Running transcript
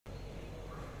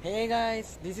Hey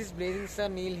guys, this is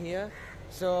BlazingStarNeel here.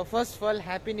 So first of all,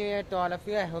 Happy New Year to all of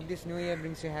you. I hope this new year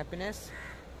brings you happiness.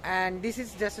 And this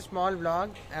is just a small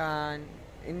vlog. And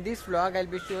in this vlog, I'll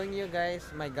be showing you guys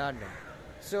my garden.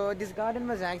 So this garden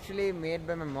was actually made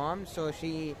by my mom. So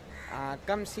she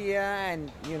comes here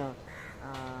and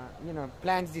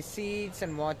plants the seeds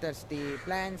and waters the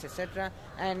plants, etc.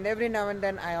 And every now and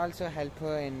then, I also help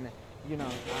her in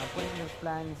putting those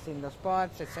plants in the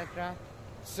spots, etc.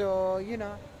 So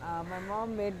my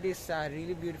mom made this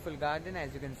really beautiful garden,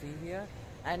 as you can see here,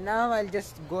 and now I'll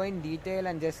just go in detail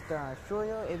and just show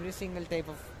you every single type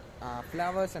of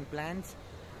flowers and plants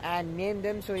and name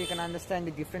them so you can understand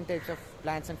the different types of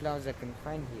plants and flowers that you can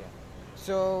find here.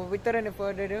 So without any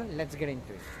further ado, let's get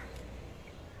into it.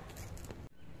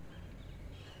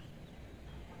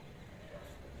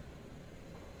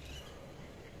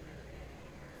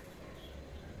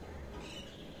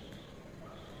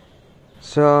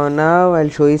 So now I'll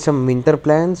show you some winter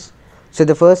plants. So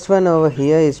the first one over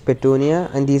here is petunia,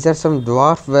 and these are some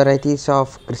dwarf varieties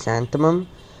of chrysanthemum,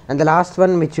 and the last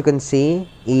one which you can see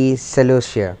is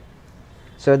celosia.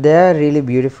 So they are really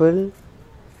beautiful.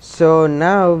 So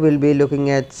now we'll be looking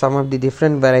at some of the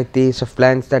different varieties of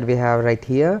plants that we have right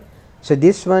here. So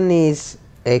this one is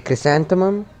a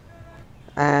chrysanthemum,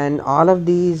 and all of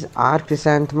these are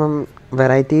chrysanthemum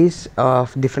varieties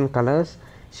of different colors.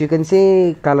 So you can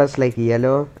see colors like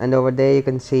yellow, and over there you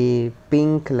can see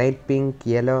pink, light pink,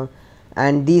 yellow,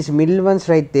 and these middle ones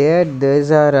right there,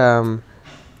 those are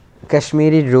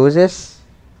Kashmiri roses,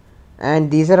 and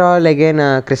these are all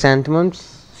again chrysanthemums.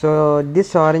 So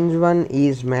this orange one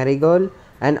is marigold,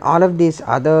 and all of these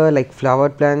other like flower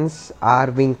plants are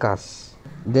vincas.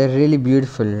 They're really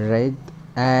beautiful, right?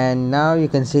 And now you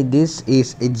can see this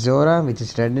is ixora, which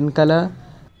is red in color,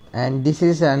 and this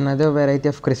is another variety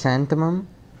of chrysanthemum,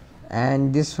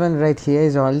 and this one right here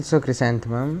is also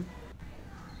chrysanthemum.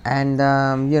 And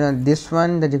this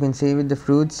one that you can see with the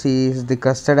fruits is the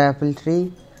custard apple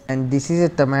tree, and this is a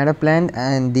tomato plant,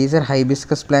 and these are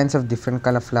hibiscus plants of different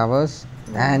color flowers.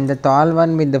 And the tall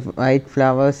one with the white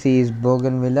flowers is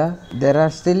bougainvillea. There are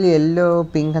still yellow,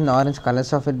 pink and orange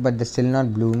colors of it, but they're still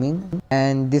not blooming.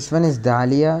 And this one is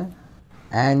dahlia,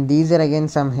 and these are again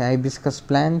some hibiscus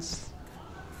plants,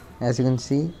 as you can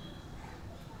see.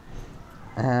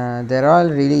 They're all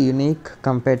really unique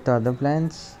compared to other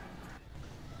plants.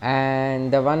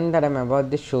 And the one that I'm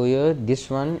about to show you, this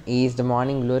one is the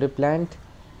morning glory plant,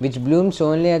 which blooms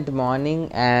only at the morning,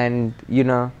 and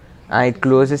it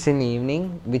closes in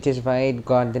evening, which is why it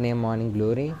got the name morning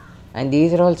glory. And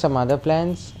these are all some other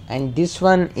plants, and this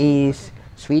one is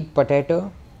sweet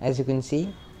potato, as you can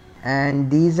see. And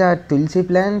these are tulsi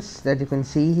plants that you can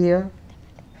see here,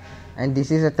 and this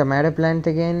is a tomato plant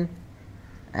again.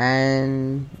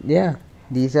 And yeah,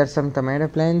 these are some tomato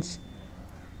plants.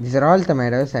 These are all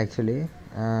tomatoes actually,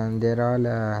 and they're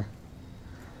all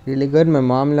really good. My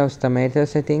mom loves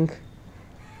tomatoes, I think.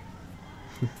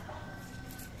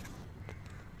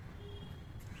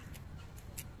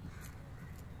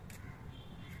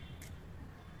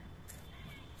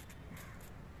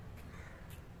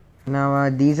 Now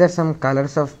these are some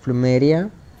colors of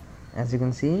plumeria, as you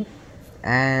can see,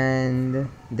 and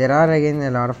there are again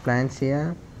a lot of plants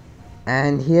here.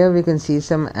 And here we can see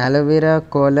some aloe vera,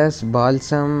 colus,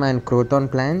 balsam and croton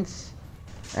plants.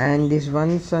 And these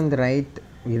ones on the right,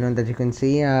 that you can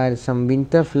see are some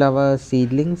winter flower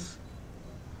seedlings.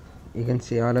 You can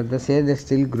see all of this here, they're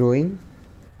still growing.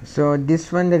 So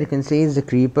this one that you can see is the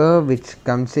creeper, which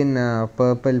comes in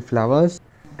purple flowers.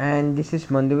 And this is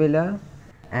manduvilla,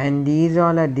 and these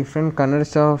all are different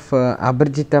colors of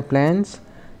abhijita plants.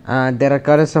 There are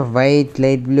colors of white,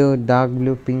 light blue, dark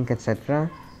blue, pink, etc.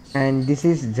 And this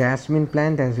is jasmine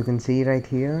plant, as you can see right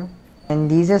here.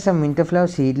 And these are some winter flower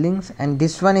seedlings, and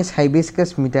this one is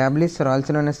hibiscus mutabilis, or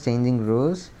also known as changing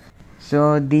rose.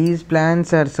 So these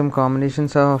plants are some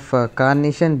combinations of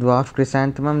carnation, dwarf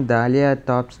chrysanthemum, dahlia,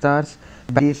 top stars.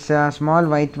 This small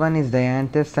white one is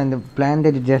dianthus, and the plant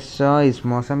that you just saw is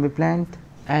Mossambi plant.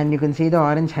 And you can see the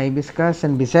orange hibiscus,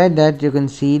 and beside that you can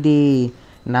see the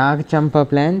Nag Champa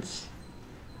plants.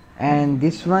 And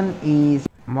this one is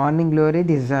morning glory.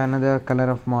 This is another color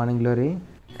of morning glory.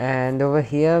 And over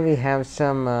here we have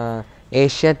some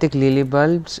Asiatic lily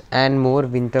bulbs and more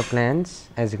winter plants,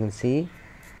 as you can see.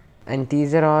 And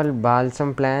these are all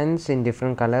balsam plants in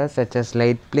different colors, such as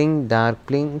light pink, dark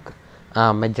pink,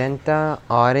 magenta,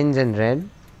 orange and red,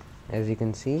 as you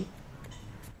can see.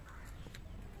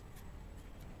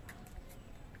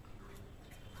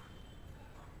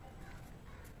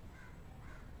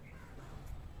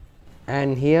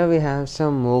 And here we have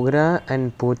some mogra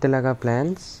and potalaga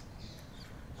plants,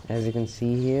 as you can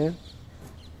see here.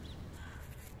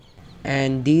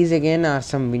 And these again are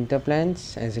some winter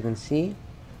plants, as you can see,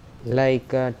 like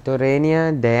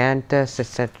Torrania, Dianthus,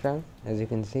 etc. as you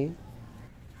can see.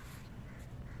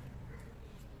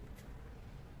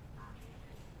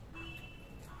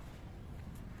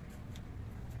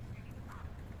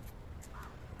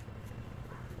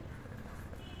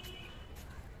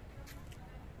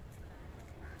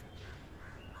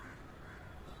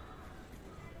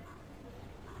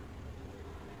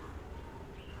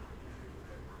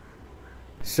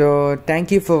 So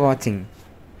thank you for watching.